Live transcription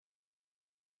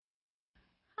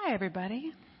Hi,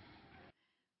 everybody.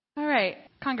 All right,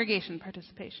 congregation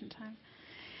participation time.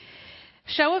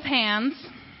 Show of hands,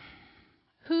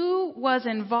 who was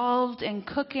involved in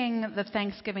cooking the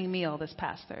Thanksgiving meal this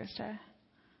past Thursday?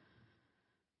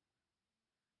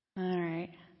 All right.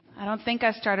 I don't think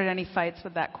I started any fights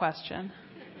with that question.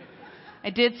 I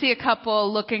did see a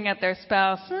couple looking at their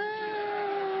spouse.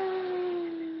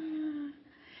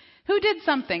 Who did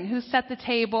something? Who set the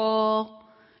table?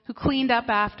 Who cleaned up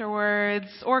afterwards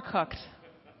or cooked?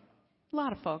 A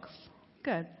lot of folks.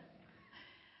 Good.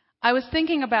 I was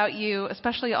thinking about you,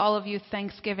 especially all of you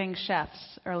Thanksgiving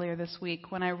chefs, earlier this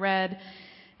week when I read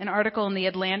an article in The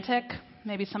Atlantic.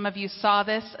 Maybe some of you saw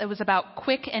this. It was about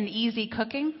quick and easy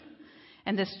cooking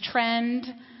and this trend,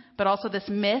 but also this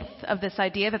myth of this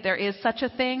idea that there is such a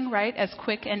thing, right, as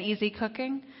quick and easy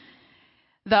cooking.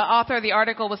 The author of the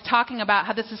article was talking about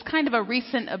how this is kind of a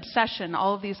recent obsession,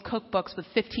 all of these cookbooks with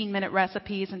 15-minute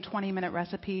recipes and 20-minute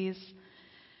recipes.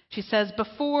 She says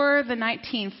before the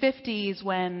 1950s,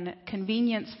 when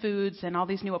convenience foods and all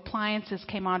these new appliances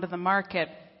came onto the market,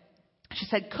 she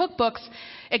said cookbooks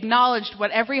acknowledged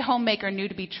what every homemaker knew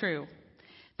to be true,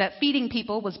 that feeding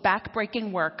people was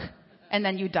back-breaking work, and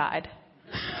then you died.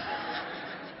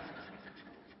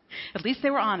 At least they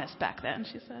were honest back then,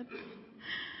 she said.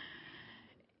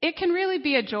 It can really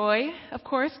be a joy, of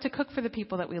course, to cook for the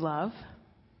people that we love.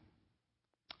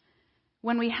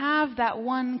 When we have that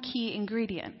one key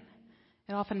ingredient,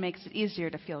 it often makes it easier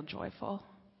to feel joyful.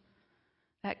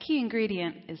 That key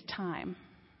ingredient is time.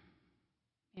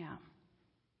 Yeah.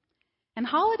 And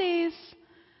holidays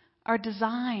are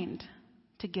designed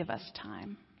to give us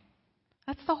time.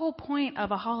 That's the whole point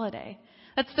of a holiday.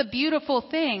 That's the beautiful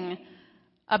thing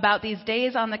about these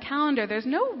days on the calendar. There's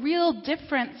no real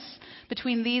difference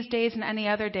between these days and any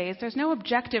other days. There's no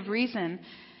objective reason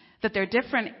that they're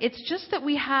different. It's just that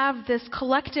we have this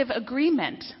collective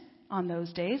agreement on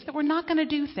those days that we're not going to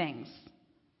do things.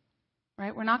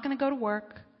 Right? We're not going to go to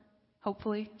work,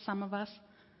 hopefully, some of us.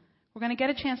 We're going to get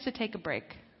a chance to take a break.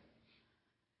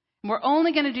 And we're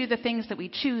only going to do the things that we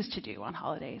choose to do on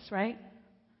holidays, right?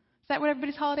 Is that what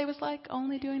everybody's holiday was like?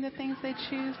 Only doing the things they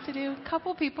choose to do? A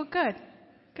couple people, good.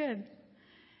 Good.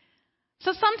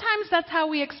 So sometimes that's how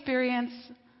we experience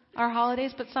our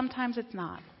holidays, but sometimes it's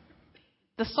not.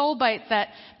 The Soul Bite that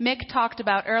Mick talked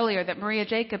about earlier, that Maria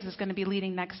Jacobs is going to be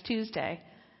leading next Tuesday,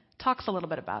 talks a little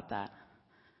bit about that.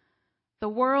 The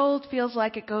world feels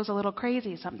like it goes a little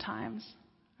crazy sometimes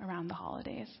around the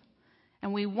holidays.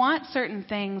 And we want certain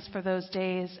things for those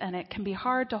days, and it can be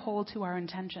hard to hold to our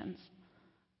intentions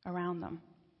around them.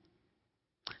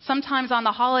 Sometimes on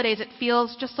the holidays, it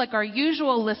feels just like our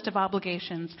usual list of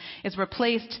obligations is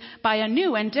replaced by a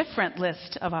new and different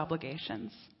list of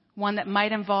obligations. One that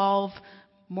might involve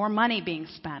more money being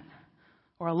spent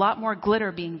or a lot more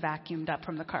glitter being vacuumed up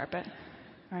from the carpet,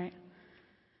 right?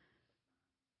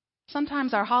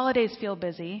 Sometimes our holidays feel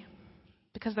busy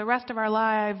because the rest of our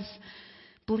lives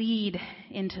bleed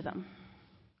into them.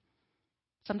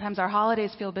 Sometimes our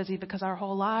holidays feel busy because our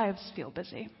whole lives feel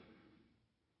busy.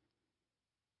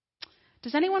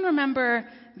 Does anyone remember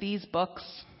these books?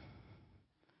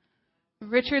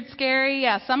 Richard Scarry,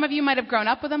 yeah, some of you might have grown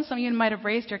up with them. Some of you might have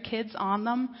raised your kids on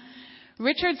them.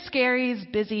 Richard Scarry's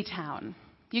Busy Town.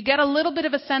 You get a little bit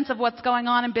of a sense of what's going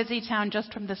on in Busy Town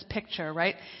just from this picture,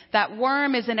 right? That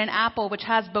worm is in an apple which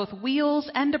has both wheels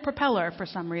and a propeller for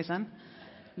some reason.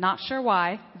 Not sure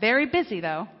why. Very busy,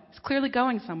 though. It's clearly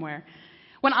going somewhere.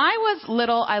 When I was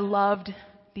little, I loved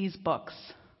these books.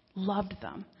 Loved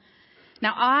them.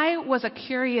 Now, I was a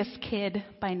curious kid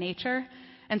by nature,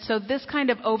 and so this kind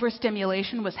of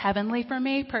overstimulation was heavenly for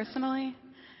me personally.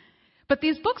 But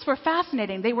these books were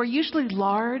fascinating. They were usually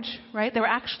large, right? They were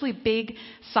actually big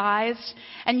sized,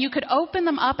 and you could open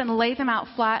them up and lay them out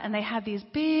flat, and they had these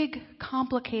big,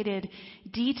 complicated,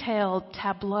 detailed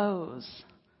tableaus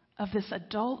of this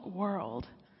adult world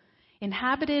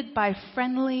inhabited by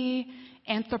friendly,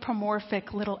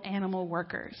 anthropomorphic little animal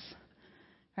workers.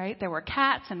 Right? There were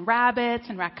cats and rabbits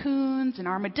and raccoons and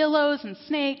armadillos and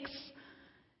snakes.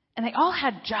 And they all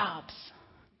had jobs.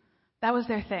 That was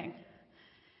their thing.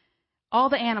 All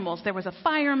the animals. There was a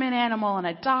fireman animal and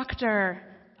a doctor,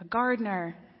 a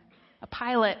gardener, a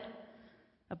pilot,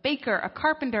 a baker, a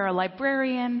carpenter, a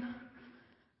librarian.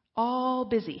 All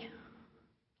busy.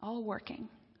 All working.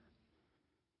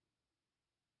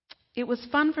 It was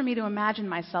fun for me to imagine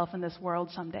myself in this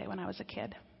world someday when I was a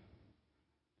kid.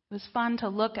 It was fun to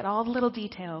look at all the little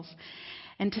details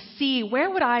and to see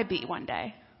where would I be one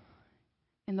day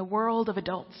in the world of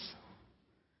adults.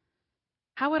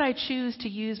 How would I choose to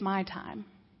use my time?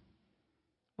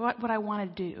 What would I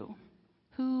want to do?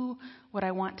 Who would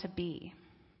I want to be?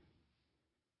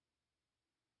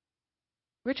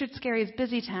 Richard Scarry's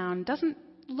busy town doesn't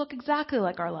look exactly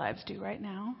like our lives do right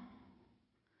now.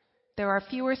 There are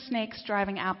fewer snakes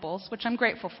driving apples, which I'm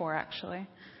grateful for, actually.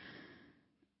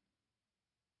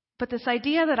 But this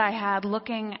idea that I had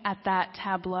looking at that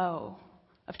tableau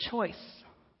of choice,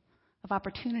 of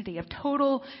opportunity, of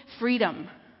total freedom,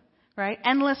 right?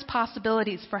 Endless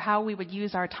possibilities for how we would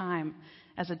use our time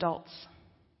as adults.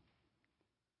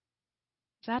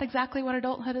 Is that exactly what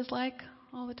adulthood is like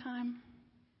all the time?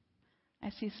 I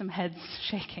see some heads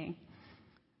shaking.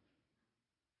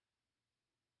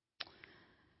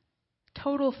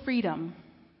 Total freedom,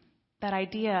 that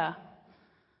idea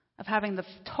of having the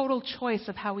total choice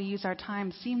of how we use our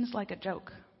time seems like a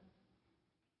joke.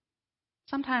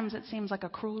 Sometimes it seems like a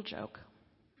cruel joke.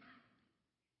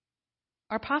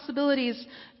 Our possibilities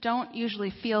don't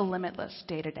usually feel limitless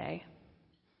day to day.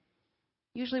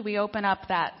 Usually we open up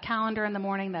that calendar in the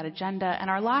morning, that agenda, and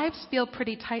our lives feel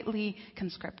pretty tightly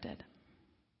conscripted,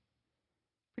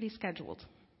 pretty scheduled.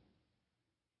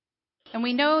 And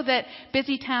we know that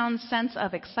busy town's sense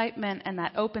of excitement and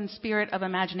that open spirit of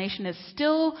imagination is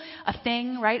still a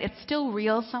thing, right? It's still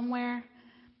real somewhere,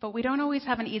 but we don't always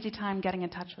have an easy time getting in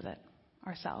touch with it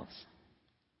ourselves.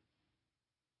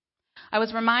 I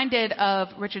was reminded of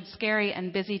Richard Scarry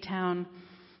and busy town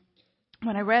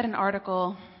when I read an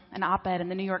article, an op-ed in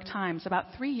the New York Times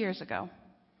about 3 years ago.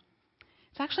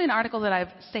 It's actually an article that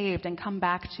I've saved and come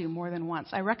back to more than once.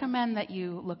 I recommend that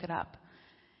you look it up.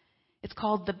 It's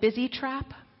called The Busy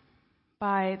Trap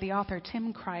by the author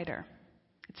Tim Kreider.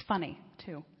 It's funny,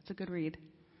 too. It's a good read.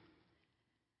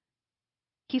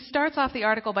 He starts off the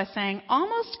article by saying,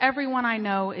 almost everyone I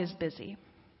know is busy.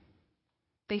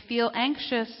 They feel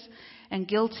anxious and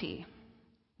guilty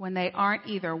when they aren't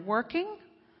either working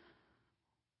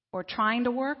or trying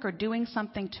to work or doing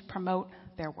something to promote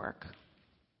their work.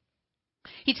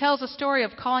 He tells a story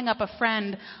of calling up a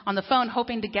friend on the phone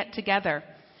hoping to get together.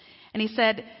 And he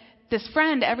said, this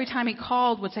friend, every time he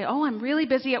called, would say, oh, I'm really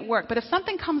busy at work, but if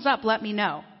something comes up, let me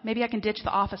know. Maybe I can ditch the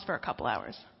office for a couple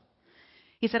hours.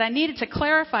 He said, I needed to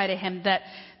clarify to him that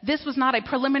this was not a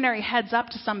preliminary heads up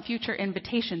to some future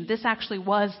invitation. This actually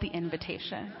was the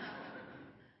invitation.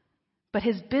 But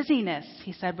his busyness,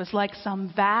 he said, was like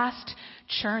some vast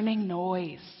churning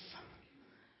noise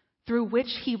through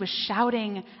which he was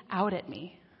shouting out at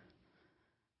me.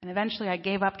 And eventually I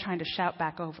gave up trying to shout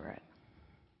back over it.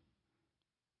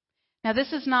 Now,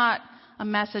 this is not a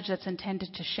message that's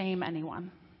intended to shame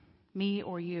anyone, me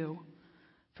or you,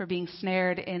 for being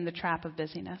snared in the trap of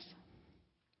busyness.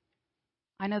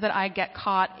 I know that I get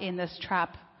caught in this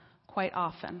trap quite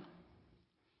often,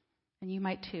 and you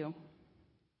might too.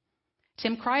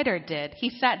 Tim Kreider did. He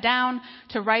sat down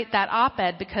to write that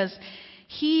op-ed because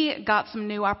he got some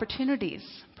new opportunities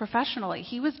professionally.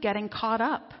 He was getting caught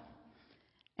up,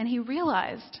 and he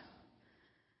realized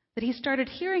that he started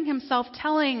hearing himself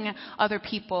telling other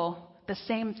people the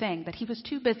same thing, that he was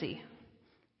too busy,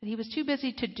 that he was too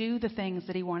busy to do the things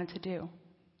that he wanted to do.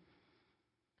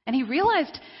 And he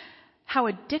realized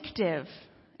how addictive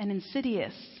and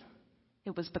insidious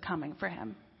it was becoming for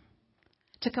him.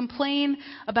 To complain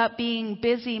about being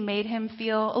busy made him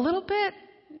feel a little bit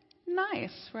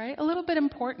nice, right? A little bit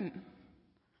important,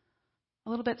 a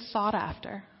little bit sought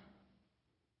after,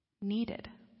 needed.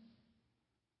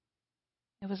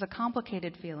 It was a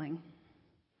complicated feeling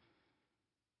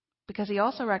because he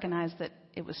also recognized that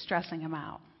it was stressing him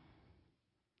out.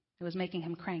 It was making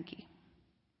him cranky.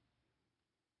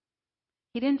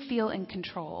 He didn't feel in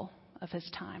control of his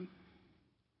time.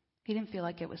 He didn't feel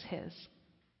like it was his.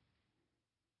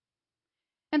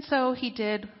 And so he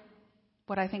did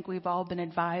what I think we've all been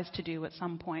advised to do at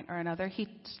some point or another. He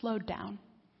slowed down.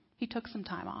 He took some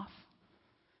time off.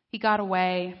 He got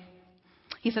away.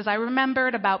 He says, I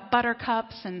remembered about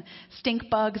buttercups and stink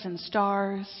bugs and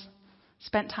stars,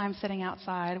 spent time sitting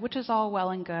outside, which is all well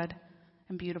and good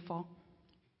and beautiful.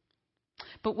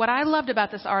 But what I loved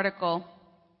about this article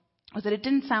was that it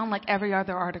didn't sound like every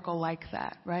other article like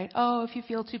that, right? Oh, if you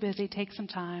feel too busy, take some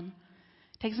time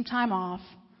off,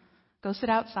 go sit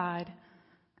outside.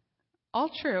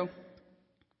 All true.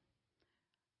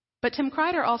 But Tim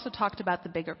Kreider also talked about the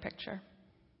bigger picture.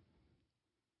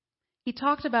 He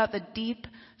talked about the deep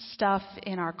stuff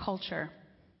in our culture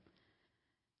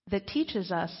that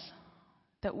teaches us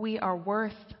that we are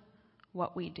worth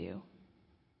what we do.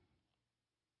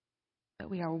 That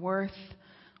we are worth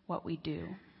what we do,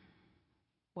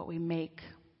 what we make,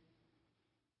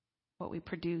 what we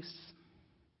produce.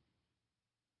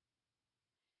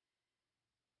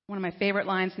 One of my favorite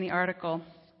lines in the article,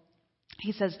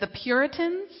 he says, the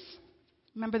Puritans,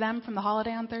 remember them from the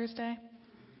holiday on Thursday?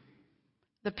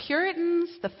 The Puritans,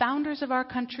 the founders of our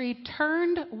country,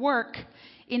 turned work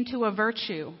into a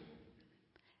virtue,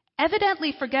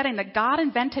 evidently forgetting that God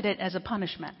invented it as a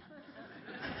punishment.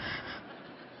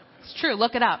 It's true,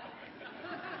 look it up.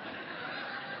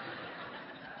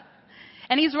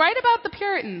 And he's right about the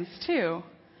Puritans, too.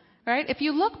 Right? If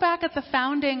you look back at the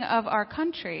founding of our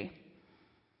country,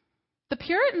 the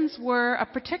Puritans were a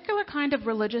particular kind of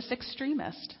religious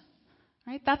extremist.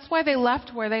 Right? That's why they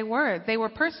left where they were. They were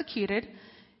persecuted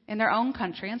in their own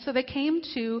country, and so they came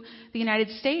to the United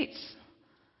States.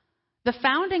 The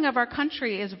founding of our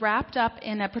country is wrapped up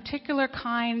in a particular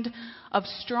kind of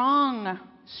strong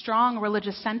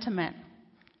religious sentiment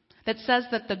that says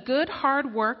that the good,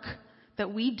 hard work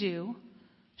that we do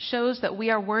shows that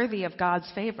we are worthy of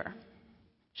God's favor,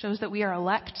 shows that we are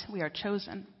elect, we are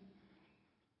chosen.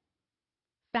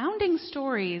 Founding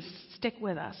stories stick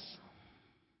with us.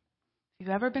 If you've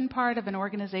ever been part of an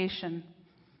organization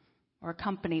or a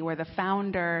company where the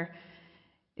founder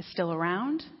is still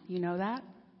around, you know that.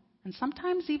 And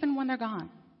sometimes even when they're gone,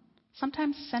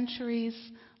 sometimes centuries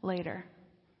later,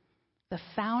 the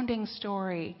founding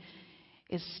story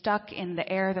is stuck in the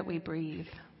air that we breathe.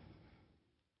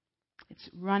 It's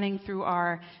running through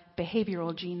our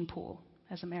behavioral gene pool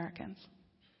as Americans.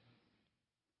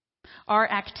 Our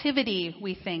activity,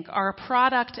 we think, our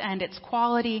product and its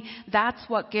quality, that's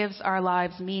what gives our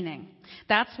lives meaning.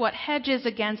 That's what hedges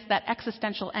against that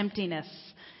existential emptiness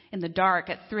in the dark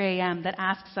at 3 a.m. that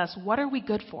asks us, what are we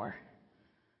good for?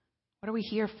 What are we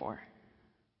here for?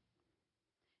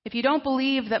 If you don't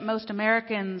believe that most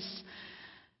Americans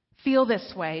feel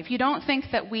this way, if you don't think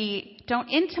that we don't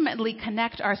intimately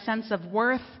connect our sense of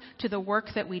worth to the work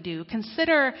that we do,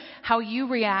 consider how you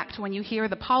react when you hear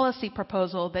the policy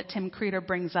proposal that Tim Creeder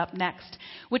brings up next,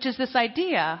 which is this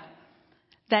idea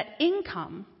that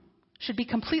income should be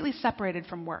completely separated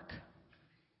from work.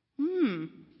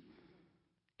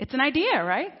 It's an idea,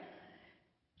 right?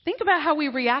 Think about how we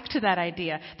react to that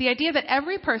idea. The idea that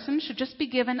every person should just be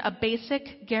given a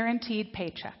basic guaranteed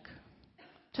paycheck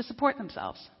to support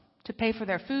themselves, to pay for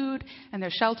their food and their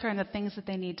shelter and the things that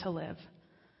they need to live.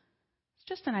 It's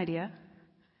just an idea.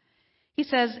 He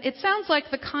says, it sounds like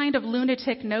the kind of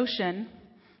lunatic notion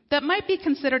that might be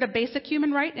considered a basic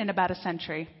human right in about a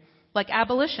century, like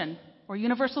abolition or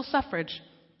universal suffrage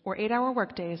or 8-hour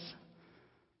workdays.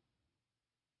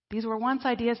 These were once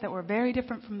ideas that were very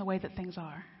different from the way that things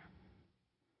are.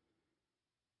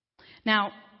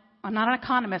 Now, I'm not an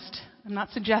economist. I'm not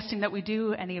suggesting that we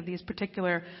do any of these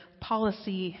particular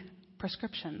policy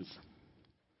prescriptions.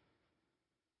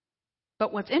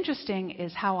 But what's interesting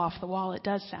is how off the wall it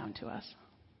does sound to us.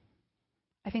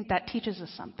 I think that teaches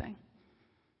us something.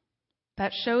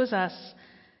 That shows us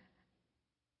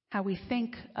how we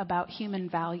think about human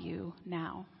value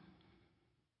now.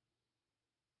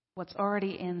 What's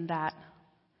already in that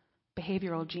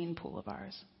behavioral gene pool of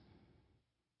ours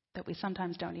that we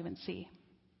sometimes don't even see.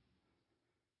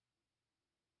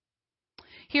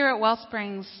 Here at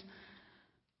Wellsprings,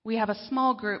 we have a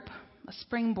small group, a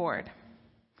springboard,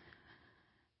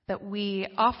 that we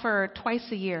offer twice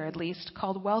a year at least,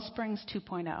 called Wellsprings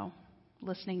 2.0,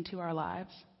 Listening to Our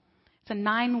Lives. It's a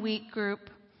 9-week group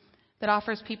that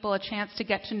offers people a chance to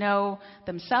get to know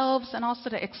themselves and also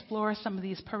to explore some of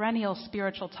these perennial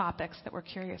spiritual topics that we're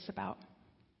curious about.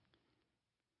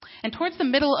 And towards the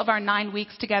middle of our 9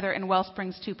 weeks together in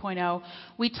Wellsprings 2.0,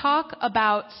 we talk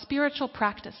about spiritual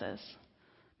practices,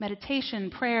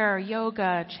 meditation, prayer,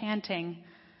 yoga, chanting.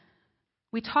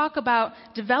 We talk about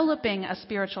developing a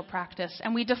spiritual practice,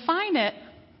 and we define it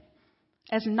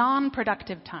as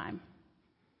non-productive time.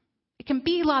 It can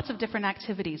be lots of different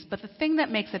activities, but the thing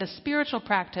that makes it a spiritual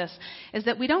practice is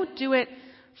that we don't do it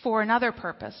for another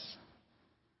purpose.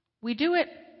 We do it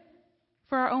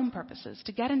for our own purposes,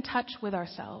 to get in touch with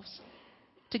ourselves,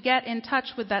 to get in touch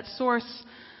with that source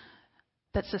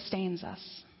that sustains us.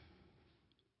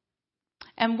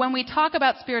 And when we talk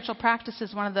about spiritual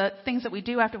practices, one of the things that we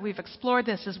do after we've explored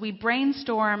this is we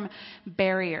brainstorm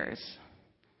barriers.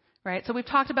 Right? So we've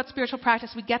talked about spiritual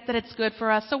practice. We get that it's good for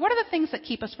us. So what are the things that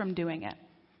keep us from doing it?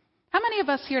 How many of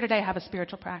us here today have a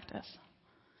spiritual practice?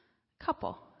 A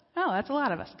couple. Oh, that's a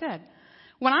lot of us. Good.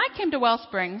 When I came to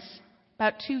Wellsprings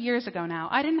about 2 years ago now,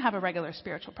 I didn't have a regular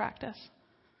spiritual practice.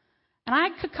 And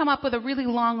I could come up with a really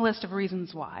long list of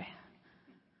reasons why.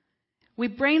 We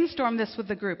brainstormed this with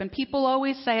the group, and people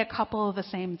always say a couple of the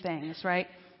same things, right?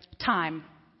 Time.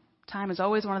 Time is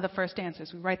always one of the first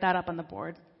answers. We write that up on the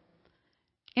board.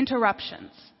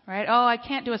 Interruptions, right? Oh, I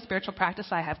can't do a spiritual practice.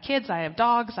 I have kids, I have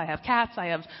dogs, I have cats, I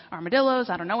have armadillos.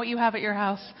 I don't know what you have at your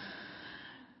house.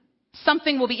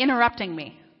 Something will be interrupting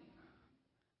me.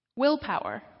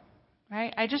 Willpower,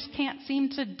 right? I just can't seem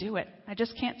to do it. I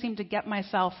just can't seem to get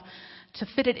myself to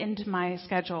fit it into my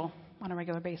schedule on a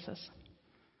regular basis.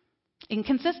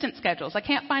 Inconsistent schedules. I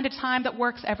can't find a time that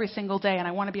works every single day, and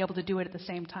I want to be able to do it at the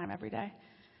same time every day.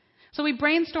 So we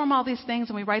brainstorm all these things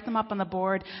and we write them up on the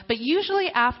board, but usually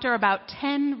after about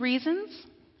 10 reasons,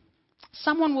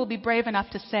 someone will be brave enough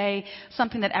to say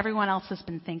something that everyone else has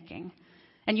been thinking.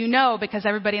 And you know because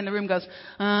everybody in the room goes,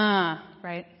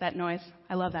 right? That noise.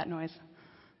 I love that noise.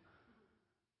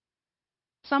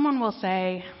 Someone will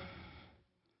say,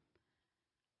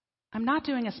 I'm not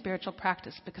doing a spiritual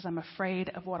practice because I'm afraid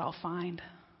of what I'll find.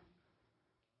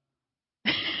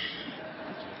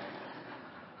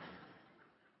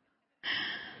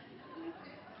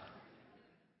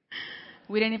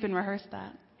 We didn't even rehearse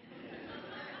that.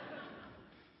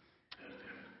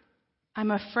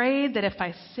 I'm afraid that if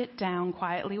I sit down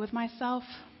quietly with myself,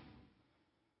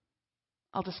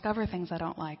 I'll discover things I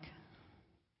don't like.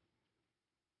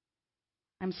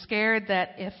 I'm scared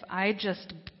that if I'm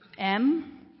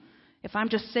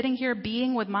just sitting here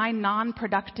being with my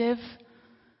non-productive,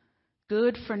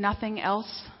 good for nothing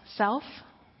else self,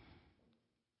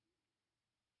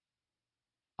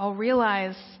 I'll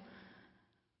realize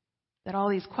that all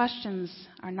these questions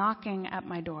are knocking at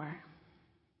my door.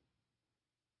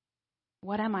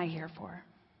 What am I here for?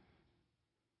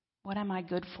 What am I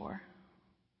good for?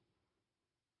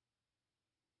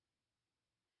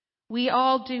 We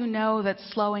all do know that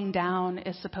slowing down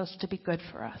is supposed to be good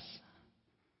for us.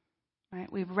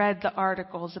 Right? We've read the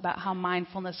articles about how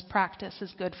mindfulness practice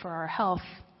is good for our health.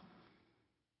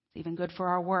 It's even good for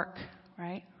our work,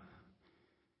 right?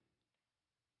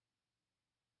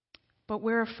 But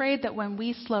we're afraid that when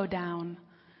we slow down,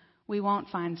 we won't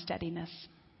find steadiness.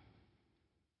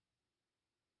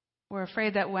 We're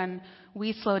afraid that when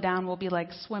we slow down, we'll be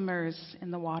like swimmers in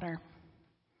the water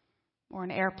or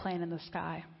an airplane in the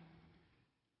sky.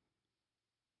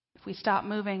 If we stop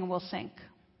moving, we'll sink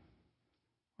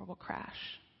or we'll crash.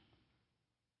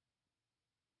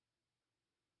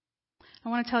 I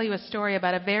want to tell you a story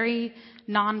about a very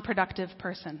non-productive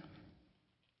person.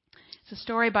 It's a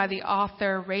story by the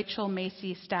author Rachel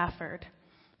Macy Stafford.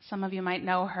 Some of you might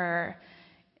know her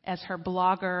as her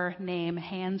blogger name,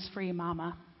 Hands Free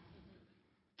Mama.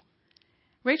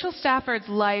 Rachel Stafford's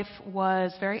life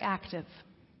was very active.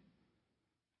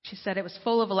 She said it was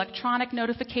full of electronic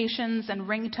notifications and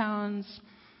ringtones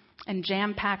and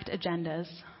jam-packed agendas.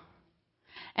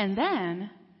 And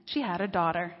then she had a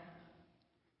daughter.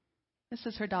 This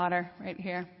is her daughter right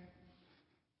here.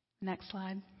 Next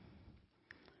slide.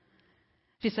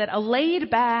 She said, a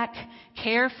laid-back,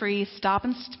 carefree, stop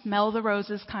and smell the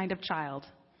roses kind of child.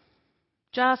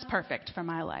 Just perfect for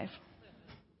my life.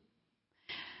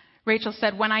 Rachel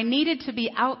said, when I needed to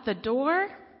be out the door,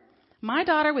 my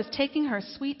daughter was taking her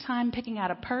sweet time picking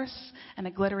out a purse and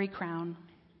a glittery crown.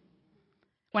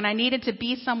 When I needed to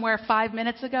be somewhere 5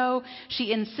 minutes ago,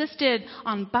 she insisted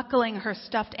on buckling her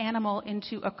stuffed animal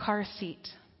into a car seat.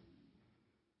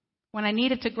 When I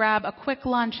needed to grab a quick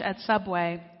lunch at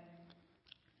Subway,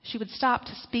 she would stop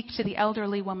to speak to the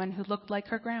elderly woman who looked like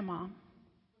her grandma.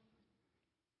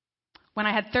 When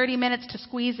I had 30 minutes to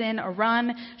squeeze in a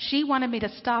run, she wanted me to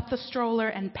stop the stroller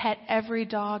and pet every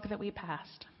dog that we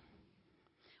passed.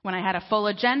 When I had a full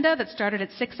agenda that started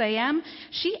at 6 a.m.,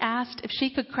 she asked if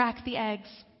she could crack the eggs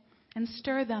and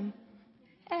stir them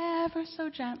ever so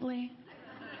gently.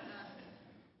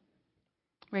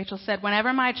 Rachel said,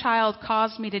 whenever my child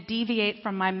caused me to deviate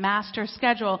from my master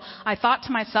schedule, I thought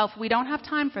to myself, we don't have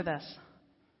time for this.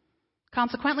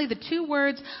 Consequently, the two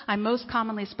words I most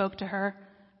commonly spoke to her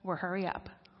were hurry up.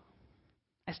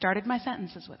 I started my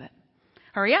sentences with it.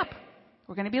 Hurry up.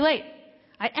 We're going to be late.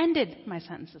 I ended my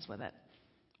sentences with it.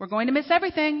 We're going to miss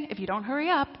everything if you don't hurry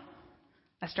up.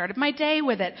 I started my day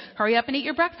with it. Hurry up and eat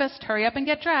your breakfast. Hurry up and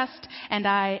get dressed. And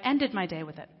I ended my day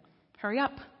with it. Hurry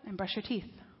up and brush your teeth.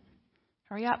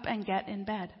 Hurry up and get in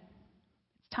bed.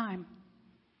 It's time.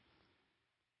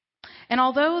 And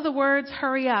although the words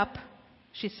hurry up,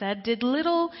 she said, did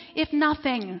little, if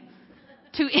nothing,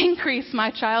 to increase my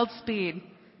child's speed,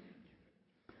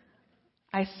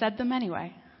 I said them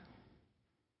anyway.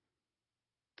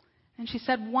 And she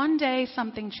said, one day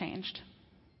something changed.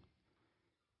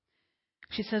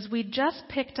 She says, we just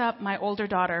picked up my older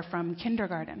daughter from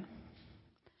kindergarten.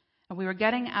 And we were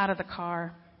getting out of the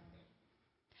car.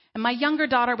 And my younger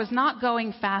daughter was not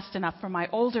going fast enough for my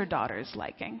older daughter's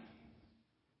liking.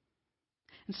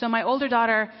 And so my older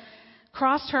daughter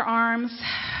crossed her arms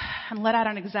and let out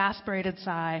an exasperated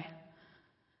sigh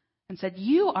and said,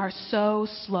 you are so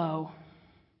slow.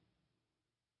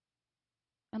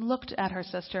 And looked at her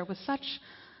sister with such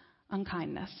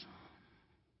unkindness.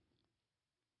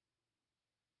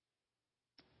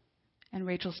 And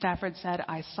Rachel Stafford said,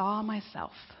 I saw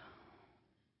myself.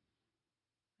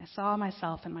 I saw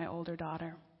myself in my older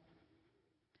daughter.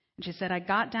 And she said, I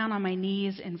got down on my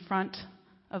knees in front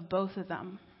of both of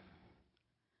them.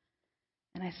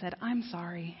 And I said, I'm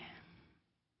sorry.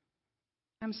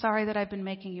 I'm sorry that I've been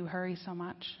making you hurry so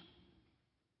much.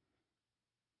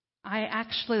 I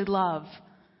actually love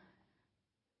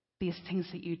these things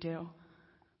that you do.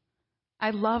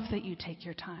 I love that you take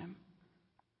your time.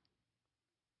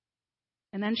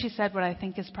 And then she said what I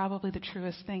think is probably the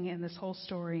truest thing in this whole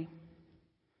story.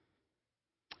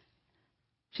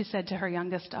 She said to her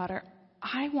youngest daughter,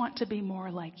 I want to be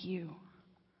more like you.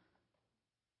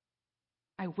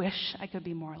 I wish I could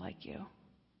be more like you.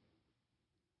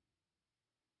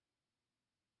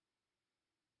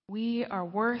 We are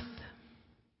worth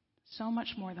so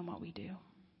much more than what we do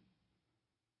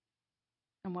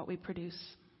and what we produce.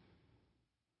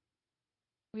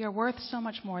 We are worth so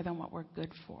much more than what we're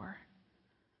good for.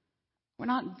 We're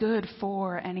not good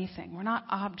for anything. We're not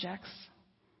objects.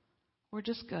 We're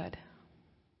just good.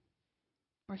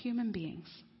 We're human beings.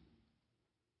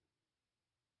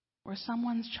 We're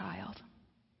someone's child.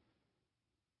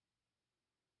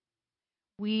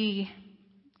 We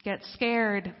get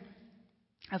scared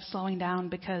of slowing down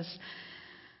because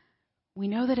we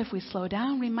know that if we slow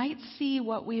down, we might see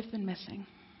what we've been missing.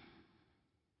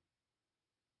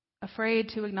 Afraid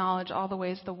to acknowledge all the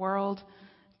ways the world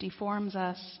deforms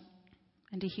us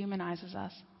and dehumanizes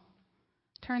us,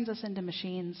 turns us into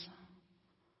machines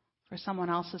for someone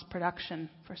else's production,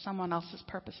 for someone else's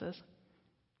purposes.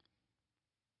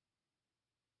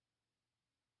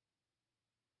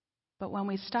 But when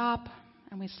we stop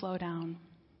and we slow down,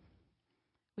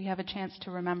 we have a chance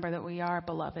to remember that we are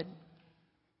beloved.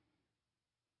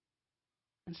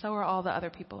 And so are all the other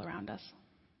people around us.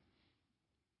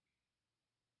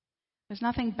 There's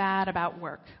nothing bad about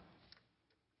work.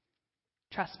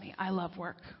 Trust me, I love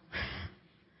work.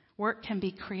 Work can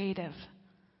be creative.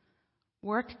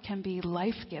 Work can be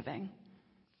life-giving.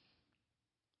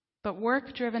 But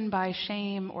work driven by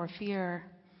shame or fear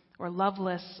or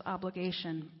loveless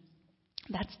obligation,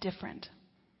 that's different.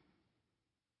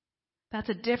 That's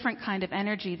a different kind of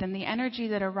energy than the energy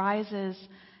that arises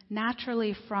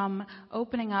naturally from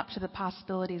opening up to the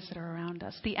possibilities that are around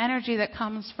us. The energy that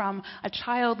comes from a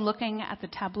child looking at the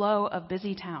tableau of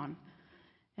Busy Town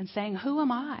and saying, who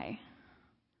am I?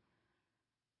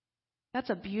 That's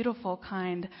a beautiful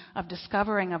kind of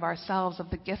discovering of ourselves, of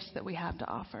the gifts that we have to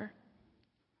offer.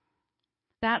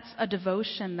 That's a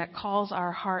devotion that calls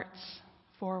our hearts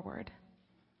forward,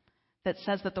 that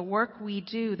says that the work we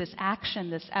do, this action,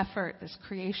 this effort, this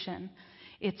creation,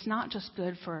 it's not just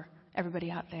good for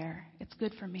everybody out there. It's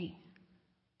good for me.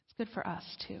 It's good for us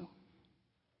too.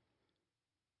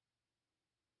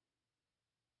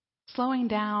 Slowing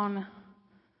down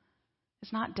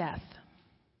is not death.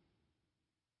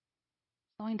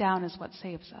 Slowing down is what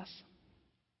saves us.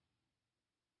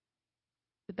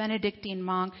 The Benedictine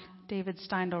monk, David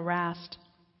Steindl Rast,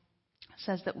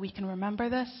 says that we can remember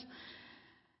this.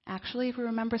 Actually, if we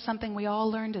remember something we all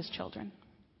learned as children.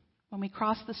 When we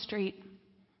cross the street,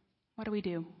 what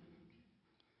do?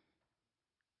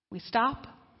 We stop,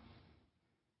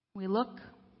 we look,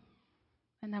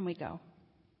 and then we go.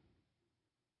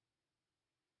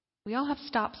 We all have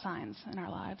stop signs in our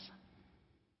lives.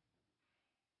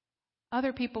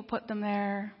 Other people put them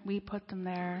there, we put them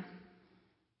there.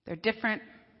 They're different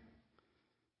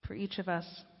for each of us.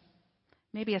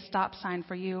 Maybe a stop sign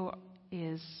for you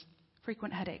is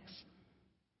frequent headaches,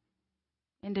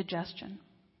 indigestion,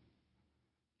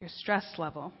 your stress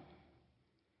level.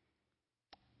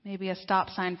 Maybe a stop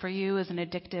sign for you is an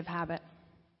addictive habit,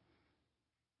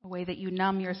 a way that you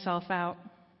numb yourself out.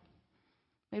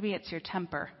 Maybe it's your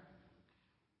temper,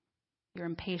 your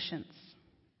impatience,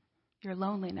 your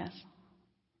loneliness.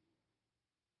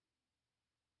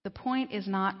 The point is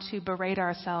not to berate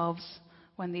ourselves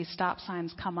when these stop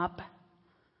signs come up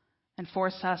and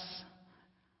force us,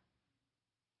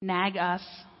 nag us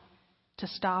to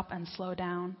stop and slow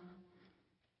down.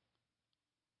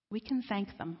 We can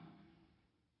thank them.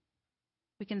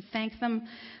 We can thank them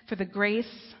for the grace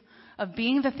of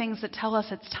being the things that tell us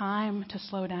it's time to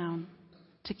slow down,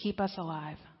 to keep us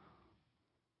alive.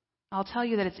 I'll tell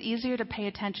you that it's easier to pay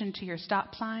attention to your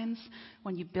stop signs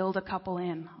when you build a couple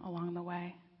in along the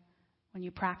way, when you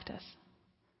practice,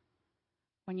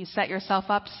 when you set yourself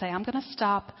up to say, I'm going to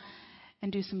stop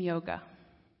and do some yoga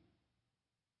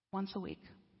once a week.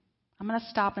 I'm going to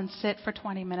stop and sit for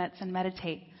 20 minutes and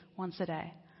meditate once a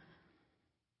day.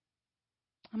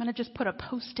 I'm going to just put a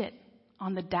Post-it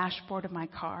on the dashboard of my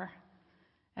car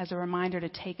as a reminder to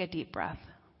take a deep breath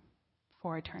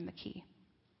before I turn the key.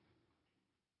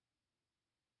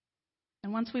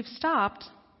 And once we've stopped,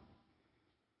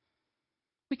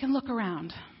 we can look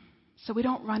around so we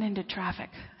don't run into traffic.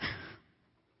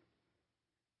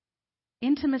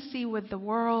 Intimacy with the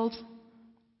world,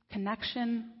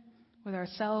 connection with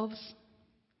ourselves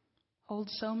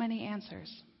holds so many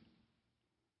answers.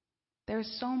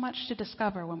 There's so much to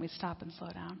discover when we stop and slow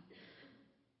down.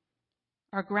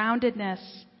 Our groundedness,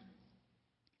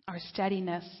 our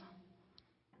steadiness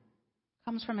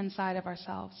comes from inside of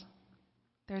ourselves.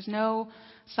 There's no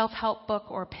self-help book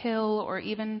or pill or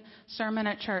even sermon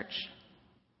at church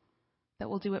that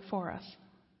will do it for us.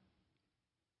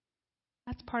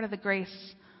 That's part of the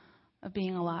grace of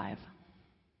being alive.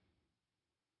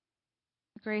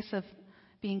 The grace of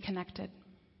being connected.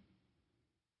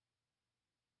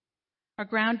 Our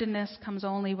groundedness comes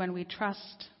only when we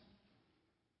trust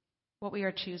what we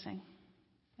are choosing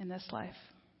in this life.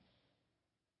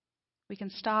 We can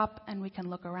stop and we can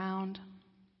look around.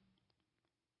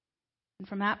 And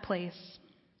from that place,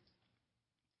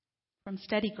 from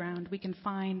steady ground, we can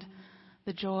find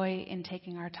the joy in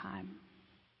taking our time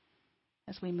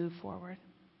as we move forward.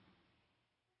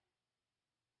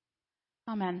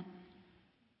 Amen.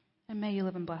 And may you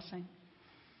live in blessing.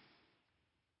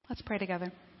 Let's pray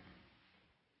together.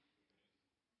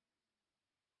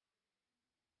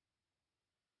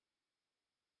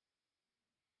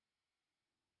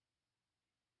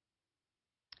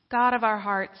 God of our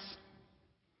hearts,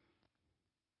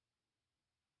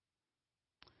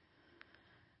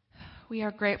 we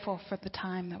are grateful for the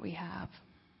time that we have.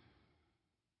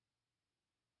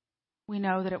 We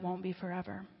know that it won't be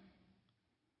forever.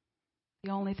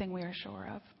 The only thing we are sure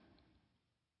of.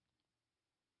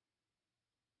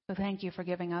 So thank you for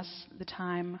giving us the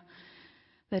time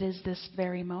that is this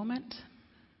very moment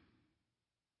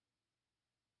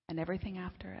and everything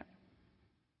after it.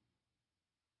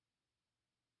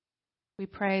 We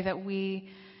pray that we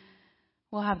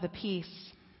will have the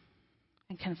peace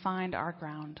and can find our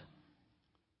ground,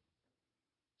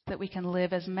 that we can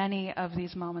live as many of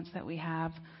these moments that we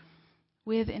have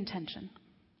with intention,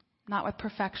 not with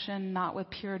perfection, not with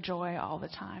pure joy all the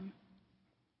time,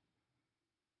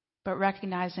 but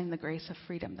recognizing the grace of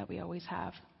freedom that we always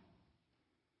have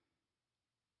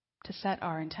to set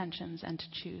our intentions and to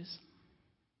choose.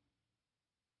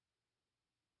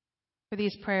 For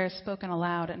these prayers spoken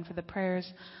aloud and for the prayers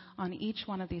on each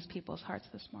one of these people's hearts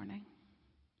this morning,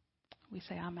 we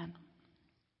say amen.